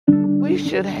we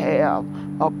should have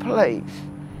a place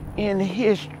in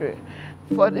history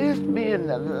for this being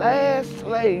the last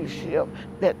slave ship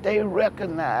that they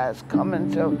recognize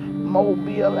coming to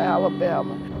Mobile,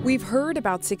 Alabama. We've heard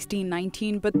about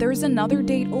 1619, but there's another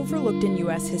date overlooked in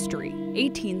U.S. history,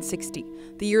 1860,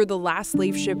 the year the last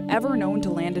slave ship ever known to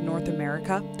land in North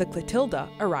America, the Clotilda,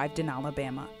 arrived in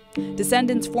Alabama.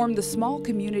 Descendants formed the small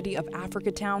community of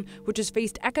Africatown, which has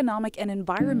faced economic and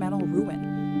environmental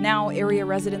ruin. Now, area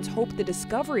residents hope the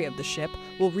discovery of the ship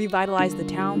will revitalize the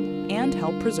town and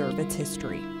help preserve its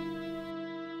history.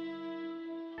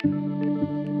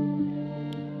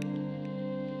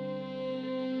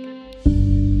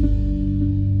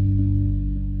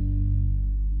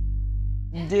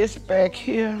 This back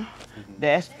here,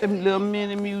 that's the little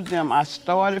mini museum. I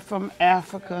started from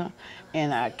Africa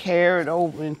and I carried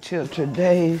over until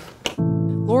today.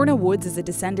 Lorna Woods is a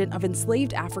descendant of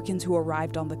enslaved Africans who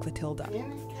arrived on the Clotilda.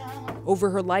 Over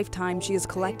her lifetime, she has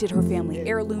collected her family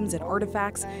heirlooms and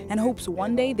artifacts and hopes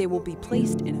one day they will be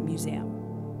placed in a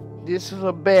museum. This is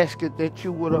a basket that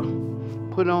you would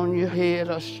have put on your head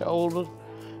or shoulder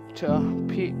to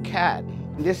pick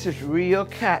cotton. This is real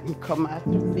cotton come out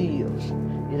the fields.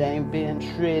 It ain't been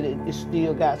shredded. It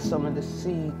still got some of the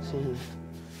seeds in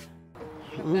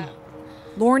it.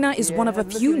 Lorna is one of a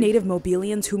few native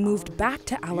Mobilians who moved back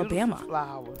to Alabama.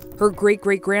 Her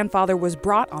great-great-grandfather was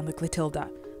brought on the Clotilda.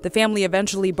 The family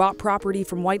eventually bought property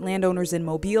from white landowners in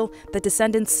Mobile that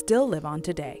descendants still live on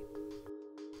today.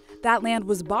 That land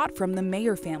was bought from the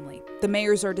Mayer family. The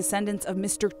Mayers are descendants of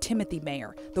Mr. Timothy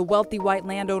Mayer, the wealthy white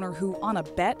landowner who, on a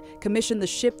bet, commissioned the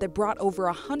ship that brought over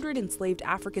 100 enslaved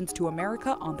Africans to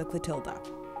America on the Clotilda.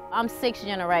 I'm sixth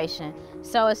generation,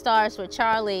 so it starts with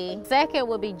Charlie. Second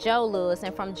would be Joe Lewis,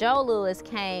 and from Joe Lewis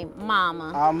came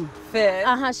Mama. I'm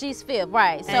fifth. She's fifth,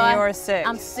 right. So and you're sixth.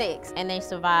 I'm sixth, and they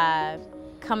survived.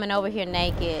 Coming over here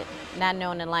naked, not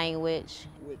knowing the language,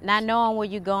 not knowing where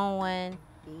you're going.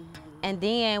 And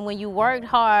then when you worked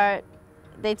hard,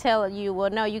 they tell you, well,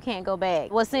 no, you can't go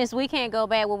back. Well, since we can't go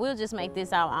back, well, we'll just make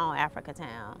this our own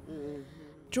Africatown.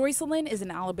 Joycelyn is an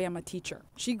Alabama teacher.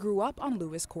 She grew up on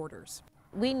Lewis quarters.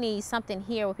 We need something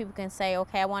here where people can say,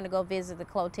 okay, I want to go visit the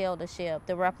Clotilda ship,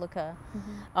 the replica,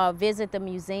 or visit the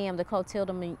museum, the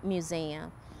Clotilda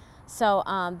Museum. So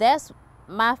that's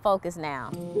my focus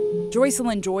now.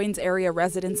 Joycelyn joins area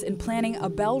residents in planning a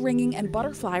bell-ringing and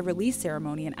butterfly release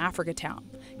ceremony in Africatown,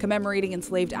 commemorating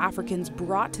enslaved Africans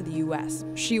brought to the U.S.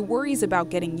 She worries about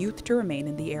getting youth to remain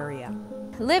in the area.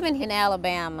 Living in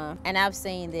Alabama, and I've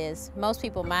seen this, most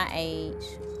people my age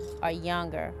or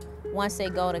younger, once they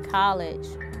go to college,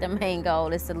 the main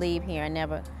goal is to leave here and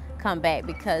never come back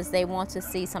because they want to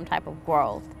see some type of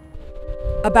growth.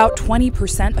 About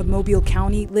 20% of Mobile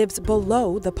County lives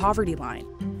below the poverty line,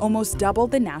 almost double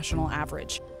the national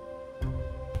average.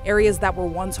 Areas that were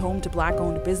once home to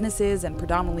Black-owned businesses and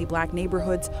predominantly Black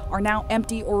neighborhoods are now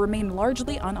empty or remain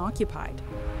largely unoccupied.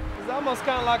 It's almost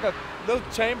kind of like a little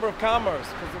chamber of commerce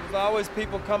because there was always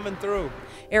people coming through.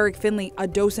 Eric Finley, a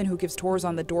docent who gives tours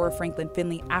on the Dora Franklin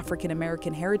Finley African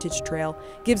American Heritage Trail,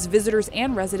 gives visitors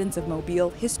and residents of Mobile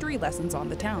history lessons on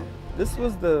the town. This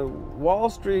was the Wall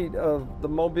Street of the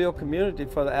Mobile community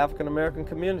for the African American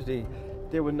community.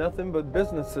 There were nothing but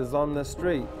businesses on the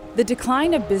street. The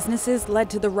decline of businesses led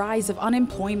to the rise of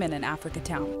unemployment in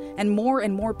Africatown, and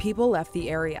more people left the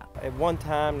area. At one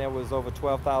time, there was over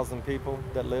 12,000 people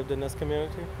that lived in this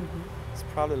community. It's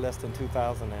probably less than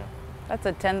 2,000 now. That's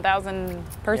a 10,000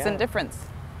 person difference.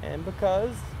 And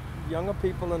because younger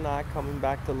people are not coming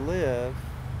back to live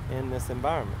in this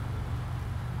environment.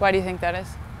 Why do you think that is?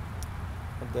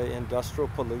 The industrial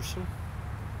pollution.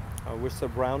 We're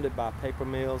surrounded by paper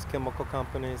mills, chemical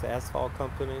companies, asphalt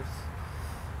companies.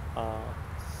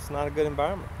 It's not a good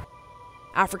environment.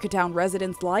 Africatown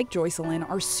residents like Joycelyn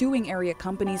are suing area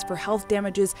companies for health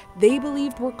damages they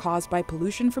believed were caused by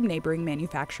pollution from neighboring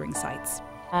manufacturing sites.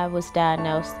 I was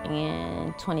diagnosed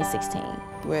in 2016.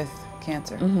 With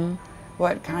cancer?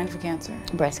 What kind of cancer?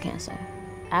 Breast cancer.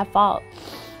 I fought.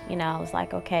 You know, I was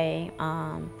like, okay,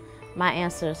 my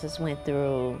ancestors went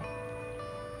through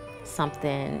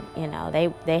something, you know,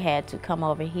 they had to come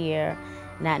over here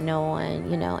not knowing,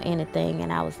 you know, anything,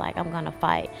 and I was like, I'm gonna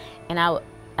fight. And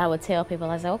I would tell people,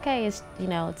 I said, okay, it's, you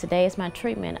know, today is my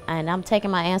treatment, and I'm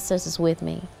taking my ancestors with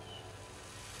me.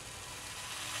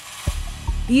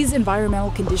 These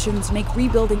environmental conditions make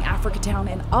rebuilding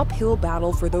Africatown an uphill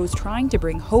battle for those trying to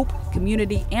bring hope,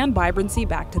 community, and vibrancy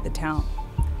back to the town.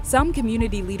 Some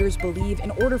community leaders believe in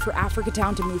order for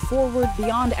Africatown to move forward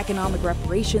beyond economic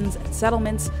reparations and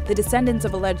settlements, the descendants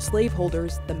of alleged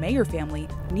slaveholders, the Mayer family,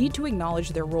 need to acknowledge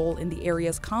their role in the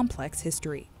area's complex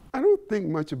history. I don't think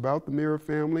much about the Mayer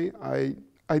family.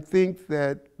 I think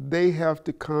that they have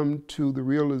to come to the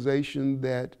realization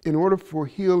that in order for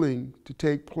healing to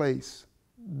take place,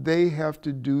 they have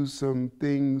to do some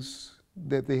things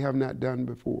that they have not done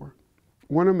before.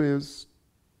 One of them is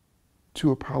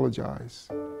to apologize.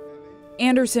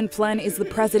 Anderson Flynn is the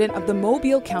president of the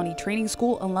Mobile County Training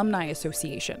School Alumni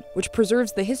Association, which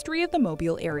preserves the history of the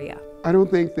Mobile area. I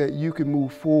don't think that you can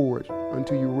move forward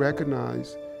until you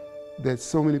recognize that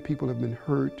so many people have been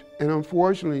hurt. And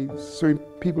unfortunately, certain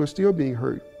people are still being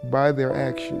hurt by their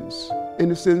actions, in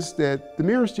the sense that the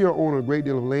Mayers still own a great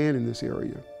deal of land in this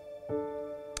area,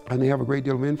 and they have a great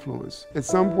deal of influence. At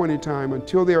some point in time,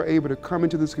 until they are able to come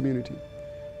into this community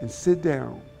and sit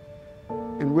down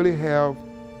and really have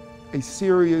a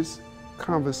serious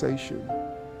conversation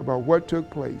about what took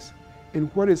place and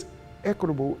what is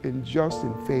equitable and just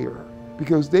and fair,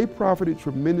 because they profited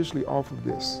tremendously off of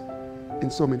this in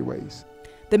so many ways.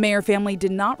 The Mayer family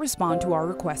did not respond to our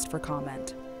request for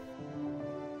comment.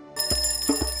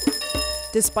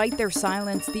 Despite their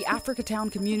silence, the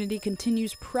Africatown community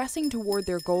continues pressing toward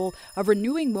their goal of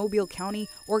renewing Mobile County,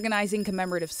 organizing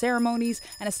commemorative ceremonies,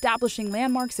 and establishing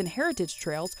landmarks and heritage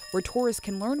trails where tourists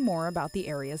can learn more about the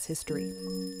area's history.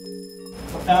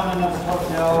 The founding of the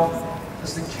hotel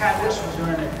is the catalyst for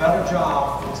doing a better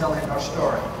job of telling our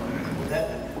story.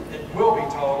 That it will be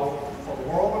told for the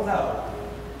world to know,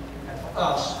 and for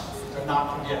us to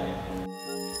not forget it.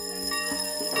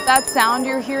 That sound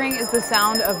you're hearing is the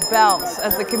sound of bells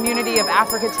as the community of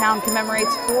Africatown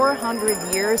commemorates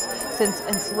 400 years since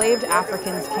enslaved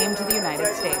Africans came to the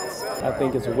United States. I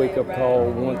think it's a wake-up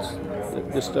call once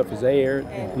this stuff is aired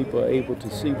and people are able to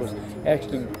see what's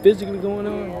actually physically going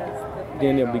on,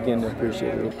 then they'll begin to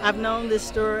appreciate it. I've known this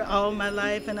story all my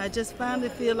life, and I just finally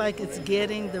feel like it's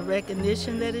getting the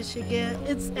recognition that it should get.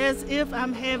 It's as if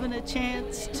I'm having a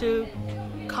chance to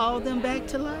call them back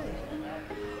to life,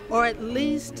 or at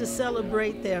least to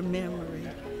celebrate their memory,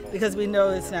 because we know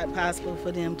it's not possible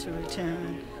for them to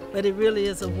return. But it really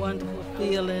is a wonderful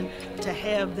feeling to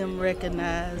have them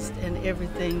recognized and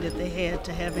everything that they had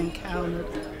to have encountered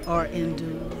or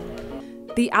endured.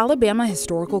 The Alabama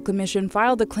Historical Commission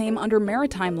filed a claim under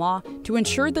maritime law to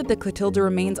ensure that the Clotilda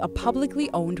remains a publicly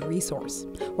owned resource.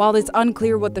 While it's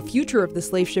unclear what the future of the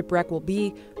slave shipwreck will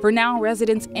be, for now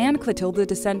residents and Clotilda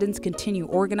descendants continue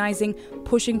organizing,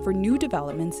 pushing for new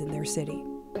developments in their city.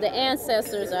 The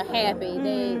ancestors are happy.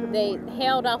 They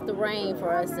held off the rain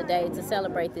for us today to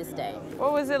celebrate this day.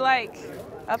 What was it like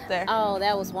up there? Oh,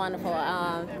 that was wonderful.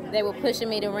 They were pushing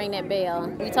me to ring that bell.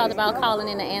 We talked about calling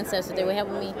in the ancestors. They were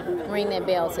helping me ring that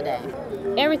bell today.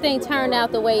 Everything turned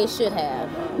out the way it should have.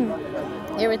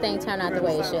 Everything turned out the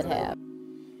way it should have.